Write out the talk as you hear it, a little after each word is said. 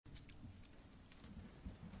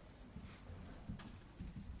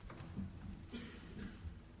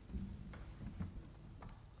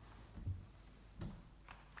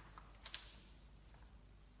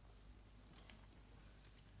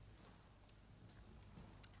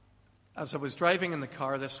As I was driving in the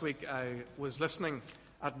car this week, I was listening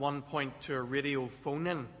at one point to a radio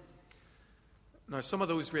phone-in. Now, some of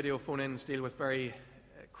those radio phone-ins deal with very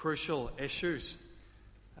crucial issues.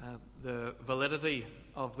 The validity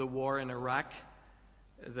of the war in Iraq,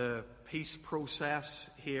 the peace process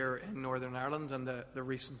here in Northern Ireland, and the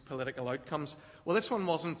recent political outcomes. Well, this one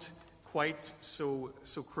wasn't quite so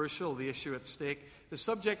crucial, the issue at stake. The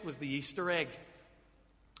subject was the Easter egg.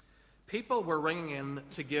 People were ringing in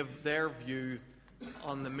to give their view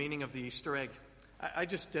on the meaning of the Easter egg. I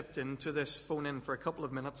just dipped into this phone-in for a couple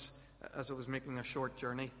of minutes as I was making a short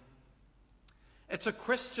journey. It's a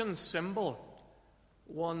Christian symbol,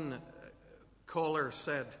 one caller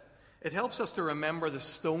said. It helps us to remember the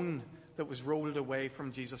stone that was rolled away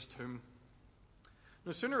from Jesus' tomb.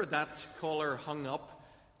 No sooner had that caller hung up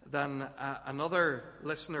than another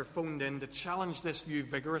listener phoned in to challenge this view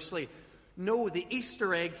vigorously. No, the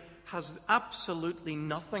Easter egg has absolutely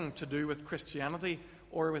nothing to do with Christianity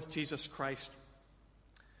or with Jesus Christ.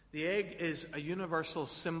 The egg is a universal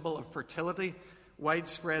symbol of fertility,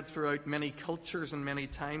 widespread throughout many cultures and many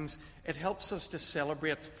times. It helps us to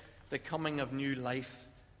celebrate the coming of new life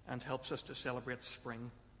and helps us to celebrate spring.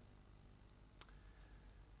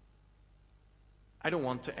 I don't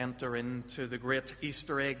want to enter into the great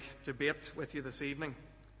Easter egg debate with you this evening,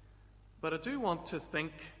 but I do want to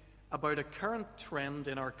think about a current trend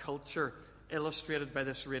in our culture illustrated by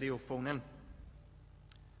this radio phone-in.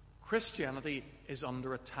 Christianity is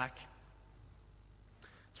under attack.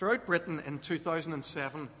 Throughout Britain in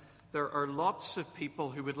 2007, there are lots of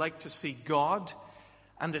people who would like to see God,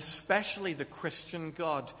 and especially the Christian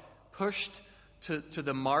God, pushed to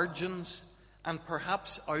the margins and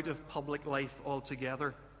perhaps out of public life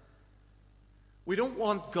altogether. We don't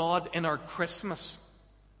want God in our Christmas,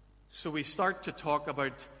 so we start to talk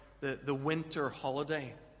about the winter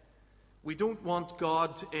holiday. We don't want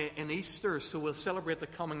God in Easter, so we'll celebrate the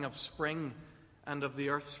coming of spring and of the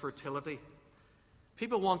earth's fertility.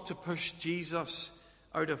 People want to push Jesus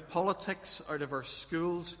out of politics, out of our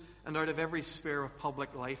schools, and out of every sphere of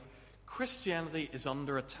public life. Christianity is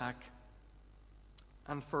under attack.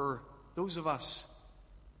 And for those of us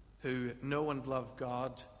who know and love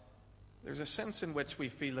God, there's a sense in which we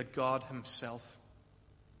feel that God himself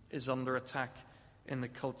is under attack in the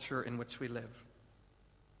culture in which we live.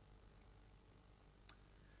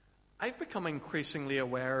 I've become increasingly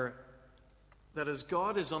aware that as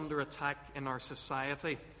God is under attack in our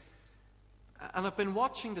society, and I've been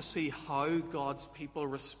watching to see how God's people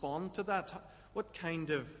respond to that. What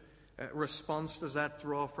kind of response does that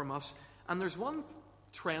draw from us? And there's one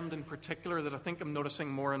trend in particular that I think I'm noticing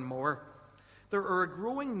more and more. There are a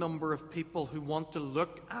growing number of people who want to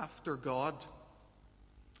look after God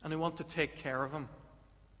and who want to take care of him.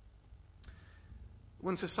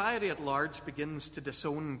 When society at large begins to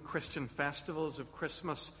disown Christian festivals of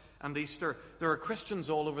Christmas and Easter, there are Christians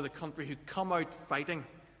all over the country who come out fighting,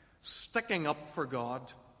 sticking up for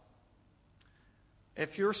God.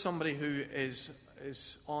 If you're somebody who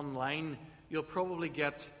is online, you'll probably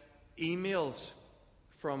get emails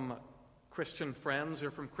from Christian friends or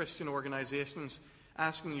from Christian organizations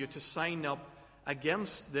asking you to sign up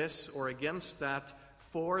against this or against that,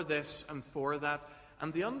 for this and for that.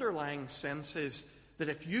 And the underlying sense is that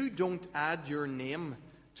if you don't add your name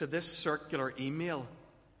to this circular email,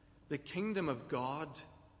 the kingdom of God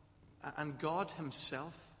and God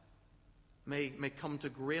himself may come to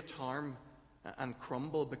great harm and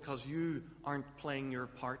crumble because you aren't playing your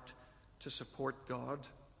part to support God.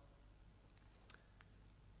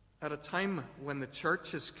 At a time when the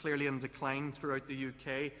church is clearly in decline throughout the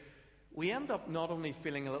UK, we end up not only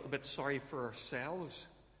feeling a little bit sorry for ourselves,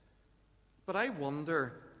 but I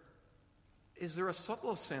wonder, is there a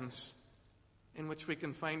subtle sense in which we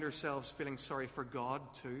can find ourselves feeling sorry for God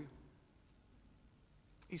too?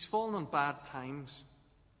 He's fallen on bad times.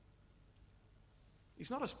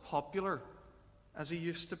 He's not as popular as he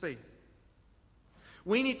used to be.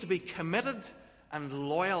 We need to be committed and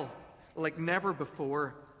loyal like never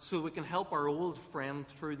before so we can help our old friend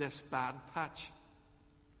through this bad patch.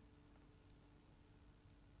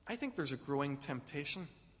 I think there's a growing temptation,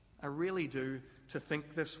 I really do, to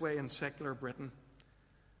think this way in secular Britain.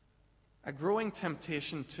 A growing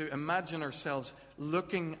temptation to imagine ourselves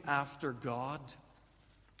looking after God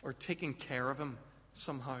or taking care of him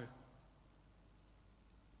somehow.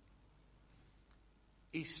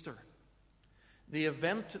 Easter, the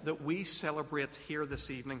event that we celebrate here this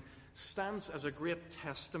evening, stands as a great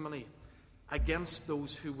testimony against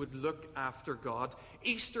those who would look after God.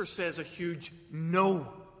 Easter says a huge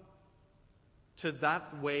no to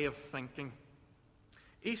that way of thinking.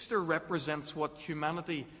 Easter represents what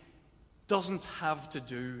humanity doesn't have to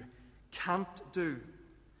do. can't do.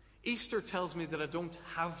 Easter tells me that I don't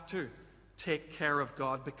have to take care of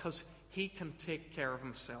God because he can take care of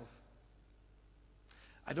himself.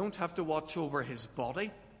 I don't have to watch over his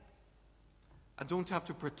body. I don't have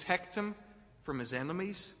to protect him from his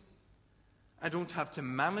enemies. I don't have to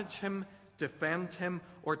manage him, defend him,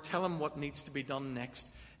 or tell him what needs to be done next.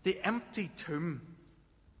 The empty tomb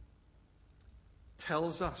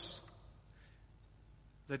tells us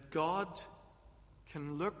that God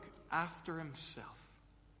can look after himself.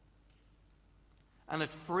 And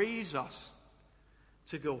it frees us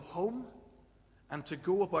to go home and to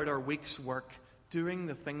go about our week's work doing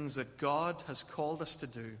the things that God has called us to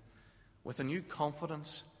do with a new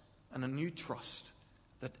confidence and a new trust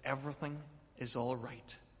that everything is all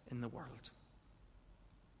right in the world.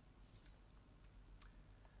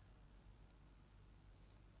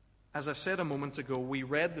 As I said a moment ago, we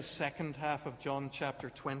read the second half of John chapter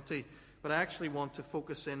 20, but I actually want to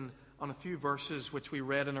focus in on a few verses which we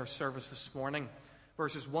read in our service this morning.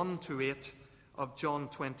 Verses 1 to 8 of John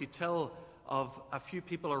 20 tell of a few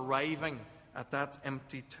people arriving at that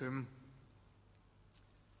empty tomb.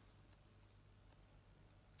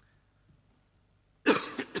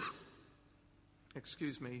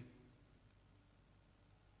 Excuse me.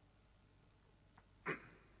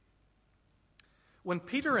 When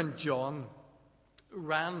Peter and John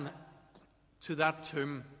ran to that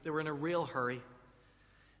tomb, they were in a real hurry.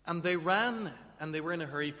 And they ran and they were in a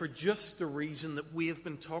hurry for just the reason that we have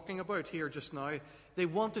been talking about here just now. They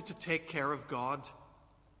wanted to take care of God.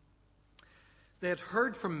 They had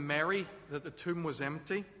heard from Mary that the tomb was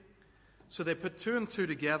empty. So they put two and two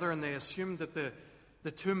together and they assumed that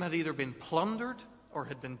the tomb had either been plundered or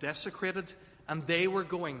had been desecrated. And they were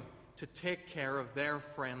going to take care of their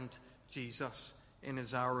friend Jesus in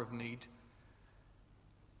his hour of need.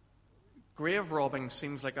 Grave robbing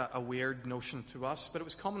seems like a weird notion to us, but it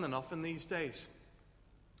was common enough in these days.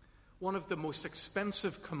 One of the most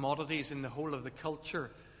expensive commodities in the whole of the culture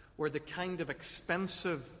were the kind of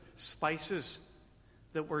expensive spices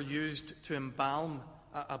that were used to embalm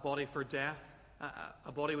a body for death.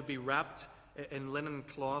 A body would be wrapped in linen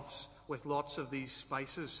cloths with lots of these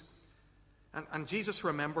spices. And Jesus,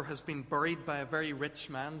 remember, has been buried by a very rich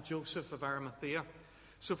man, Joseph of Arimathea.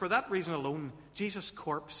 So for that reason alone, Jesus'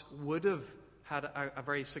 corpse would have had a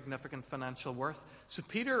very significant financial worth. So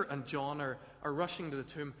Peter and John are rushing to the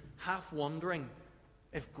tomb, half wondering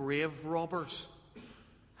if grave robbers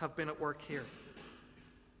have been at work here.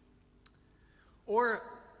 Or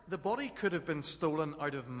the body could have been stolen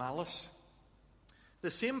out of malice.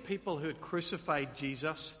 The same people who had crucified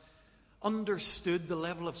Jesus understood the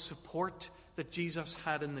level of support that Jesus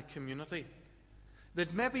had in the community.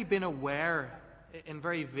 They'd maybe been aware, in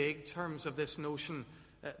very vague terms, of this notion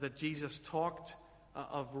that Jesus talked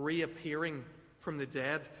of reappearing from the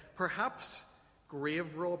dead. Perhaps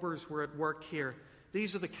grave robbers were at work here.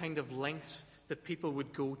 These are the kind of lengths that people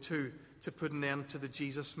would go to put an end to the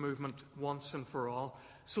Jesus movement once and for all.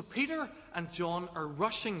 So Peter and John are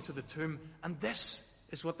rushing to the tomb, and this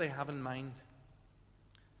is what they have in mind.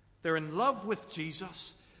 They're in love with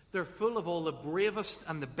Jesus. They're full of all the bravest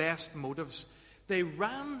and the best motives. They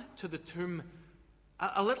ran to the tomb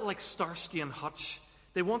a little like Starsky and Hutch.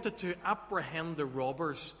 They wanted to apprehend the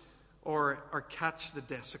robbers or catch the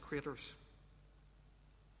desecrators.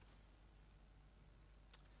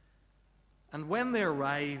 And when they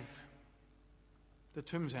arrive, the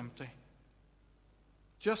tomb's empty.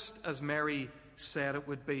 Just as Mary said it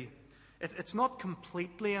would be. It's not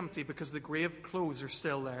completely empty because the grave clothes are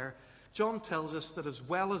still there. John tells us that as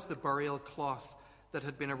well as the burial cloth that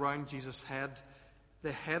had been around Jesus' head,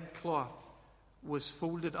 the headcloth was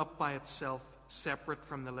folded up by itself, separate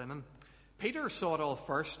from the linen. Peter saw it all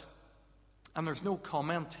first, and there's no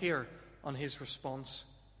comment here on his response.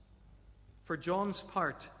 For John's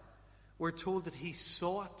part, we're told that he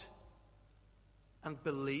saw it and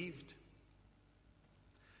believed.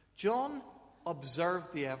 John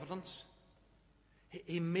observed the evidence.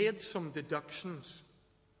 He made some deductions.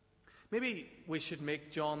 Maybe we should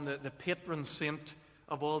make John the patron saint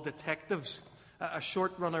of all detectives, a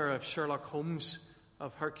short runner of Sherlock Holmes,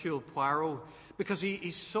 of Hercule Poirot, because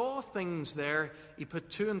he saw things there, he put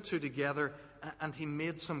two and two together, and he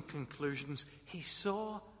made some conclusions. He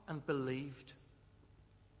saw and believed.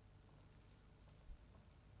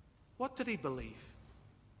 What did he believe?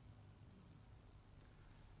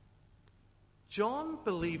 John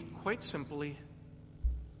believed quite simply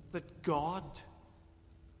that God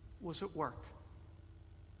was at work.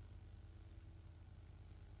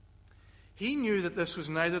 He knew that this was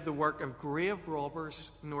neither the work of grave robbers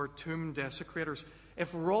nor tomb desecrators. If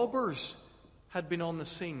robbers had been on the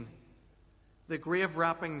scene, the grave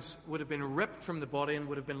wrappings would have been ripped from the body and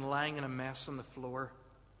would have been lying in a mess on the floor.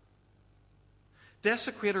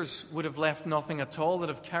 Desecrators would have left nothing at all. That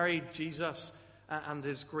have carried Jesus and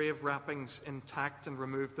his grave wrappings intact and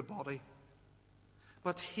removed the body.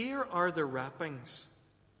 But here are the wrappings,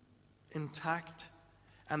 intact,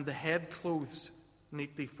 and the head clothes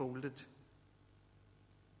neatly folded.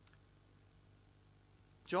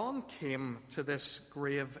 John came to this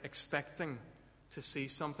grave expecting to see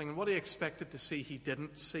something, and what he expected to see, he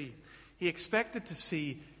didn't see. He expected to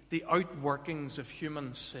see the outworkings of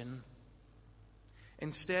human sin.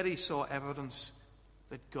 Instead, he saw evidence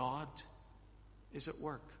that God is at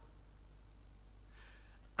work.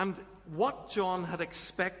 And what John had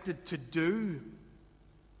expected to do,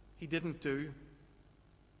 he didn't do.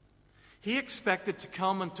 He expected to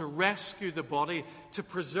come and to rescue the body, to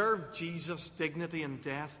preserve Jesus' dignity in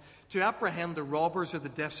death, to apprehend the robbers or the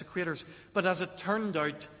desecrators. But as it turned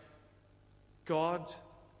out, God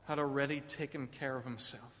had already taken care of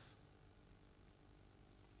himself.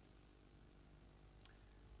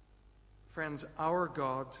 Friends, our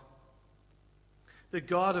God, the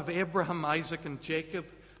God of Abraham, Isaac, and Jacob,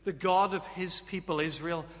 the God of his people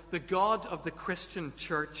Israel, the God of the Christian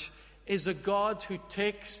church, is a God who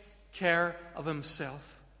takes care of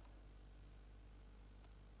himself.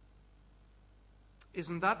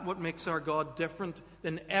 Isn't that what makes our God different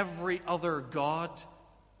than every other God,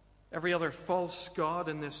 every other false god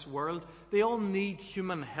in this world? They all need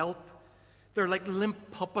human help. They're like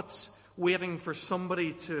limp puppets waiting for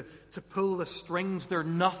somebody to pull the strings. They're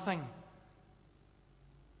nothing.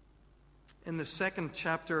 In the second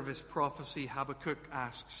chapter of his prophecy, Habakkuk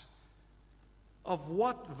asks, "Of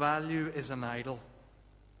what value is an idol,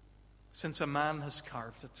 since a man has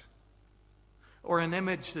carved it? Or an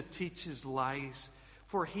image that teaches lies?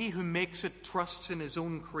 For he who makes it trusts in his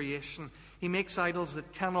own creation. He makes idols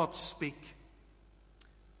that cannot speak.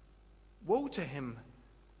 Woe to him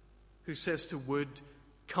who says to wood,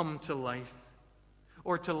 'Come to life,'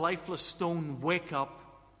 or to lifeless stone, 'Wake up.'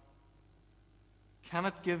 Can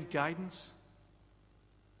it give guidance?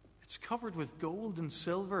 It's covered with gold and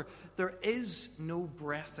silver. There is no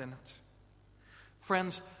breath in it."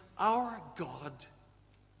 Friends, our God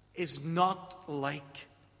is not like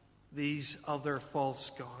these other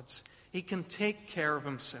false gods. He can take care of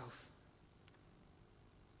himself.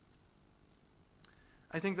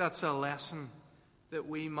 I think that's a lesson that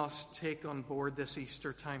we must take on board this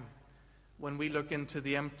Easter time when we look into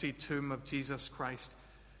the empty tomb of Jesus Christ.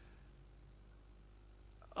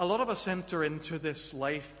 A lot of us enter into this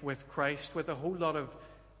life with Christ with a whole lot of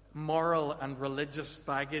moral and religious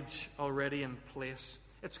baggage already in place.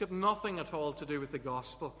 It's got nothing at all to do with the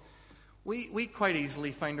gospel. We quite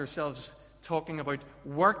easily find ourselves talking about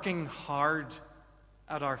working hard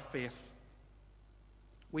at our faith.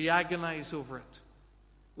 We agonize over it.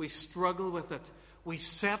 We struggle with it. We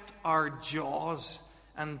set our jaws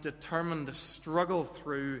and determine to struggle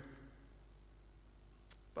through.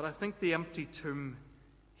 But I think the empty tomb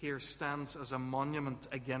here stands as a monument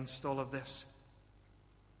against all of this.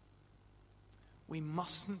 We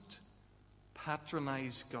mustn't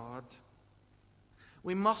patronize God.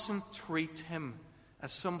 We mustn't treat him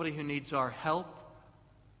as somebody who needs our help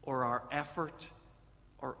or our effort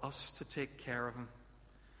or us to take care of him.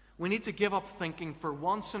 We need to give up thinking for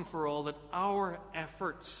once and for all that our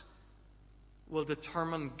efforts will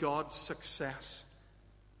determine God's success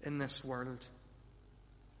in this world.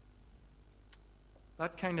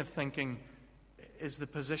 That kind of thinking is the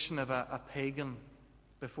position of a pagan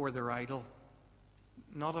before their idol,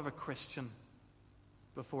 not of a Christian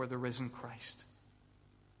before the risen Christ.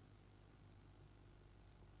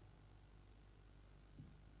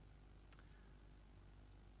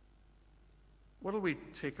 What will we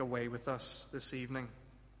take away with us this evening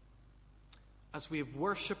as we have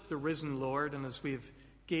worshipped the risen Lord and as we have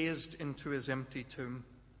gazed into his empty tomb?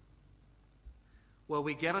 Well,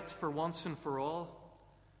 we get it for once and for all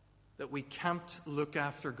that we can't look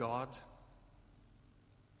after God.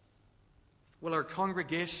 Will our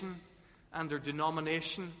congregation and our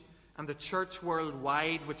denomination and the church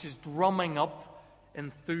worldwide, which is drumming up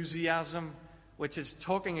enthusiasm, which is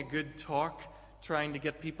talking a good talk, trying to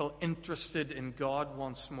get people interested in God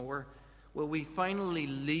once more, will we finally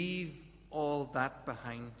leave all that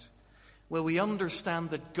behind? Will we understand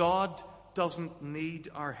that God doesn't need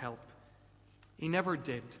our help? He never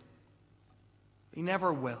did. He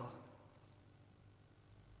never will.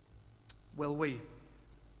 Will we,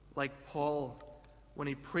 like Paul, when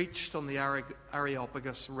he preached on the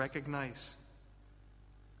Areopagus, recognize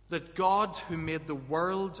that God, who made the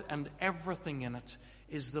world and everything in it,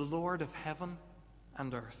 is the Lord of heaven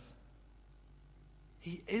and earth?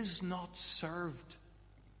 He is not served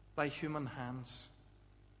by human hands,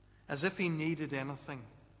 as if he needed anything,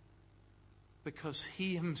 because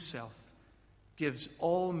he himself gives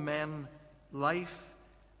all men life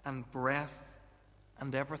and breath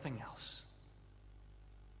and everything else.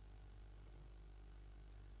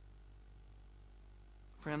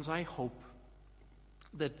 Friends, I hope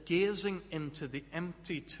that gazing into the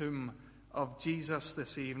empty tomb of Jesus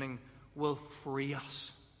this evening will free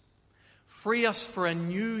us. Free us for a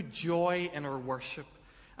new joy in our worship,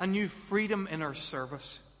 a new freedom in our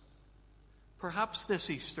service. Perhaps this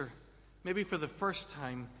Easter, maybe for the first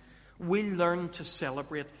time, we learn to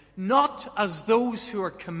celebrate not as those who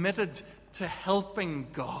are committed to helping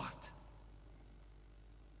God,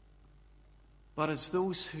 but as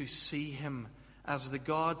those who see him as the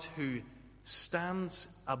God who stands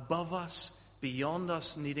above us, beyond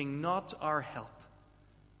us, needing not our help,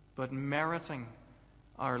 but meriting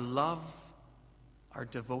our love, our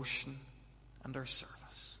devotion, and our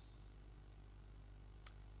service.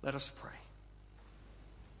 Let us pray.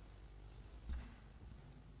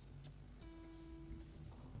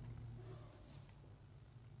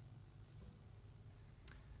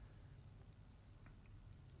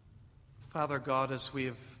 Father God, as we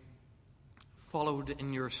have followed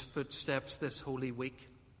in your footsteps this holy week,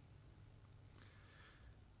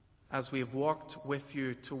 as we have walked with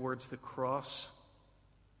you towards the cross,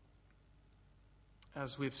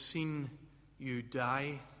 as we've seen you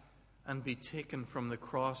die and be taken from the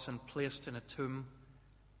cross and placed in a tomb,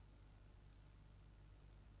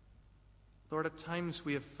 Lord, at times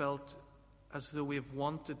we have felt as though we have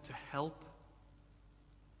wanted to help.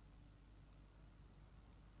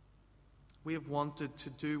 We have wanted to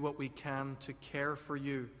do what we can to care for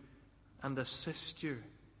you and assist you.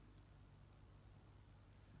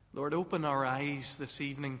 Lord, open our eyes this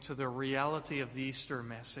evening to the reality of the Easter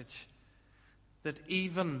message, that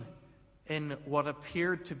even in what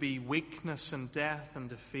appeared to be weakness and death and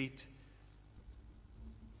defeat,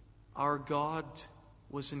 our God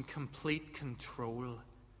was in complete control.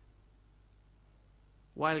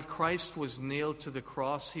 While Christ was nailed to the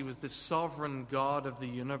cross, he was the sovereign God of the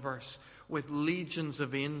universe, with legions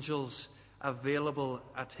of angels available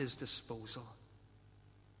at his disposal.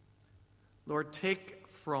 Lord, take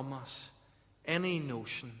from us any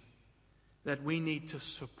notion that we need to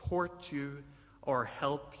support you or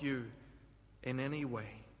help you in any way.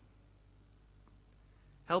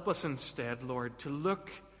 Help us instead, Lord, to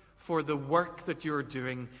look for the work that you're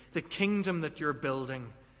doing, the kingdom that you're building.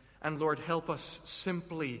 And Lord, help us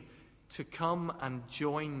simply to come and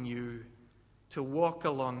join you, to walk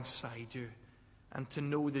alongside you, and to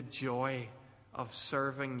know the joy of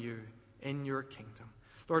serving you in your kingdom.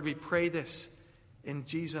 Lord, we pray this in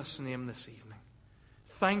Jesus' name this evening.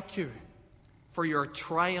 Thank you for your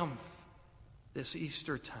triumph this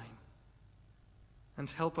Easter time. And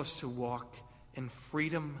help us to walk in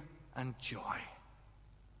freedom and joy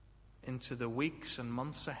into the weeks and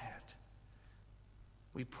months ahead.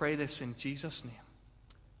 We pray this in Jesus' name.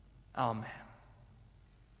 Amen.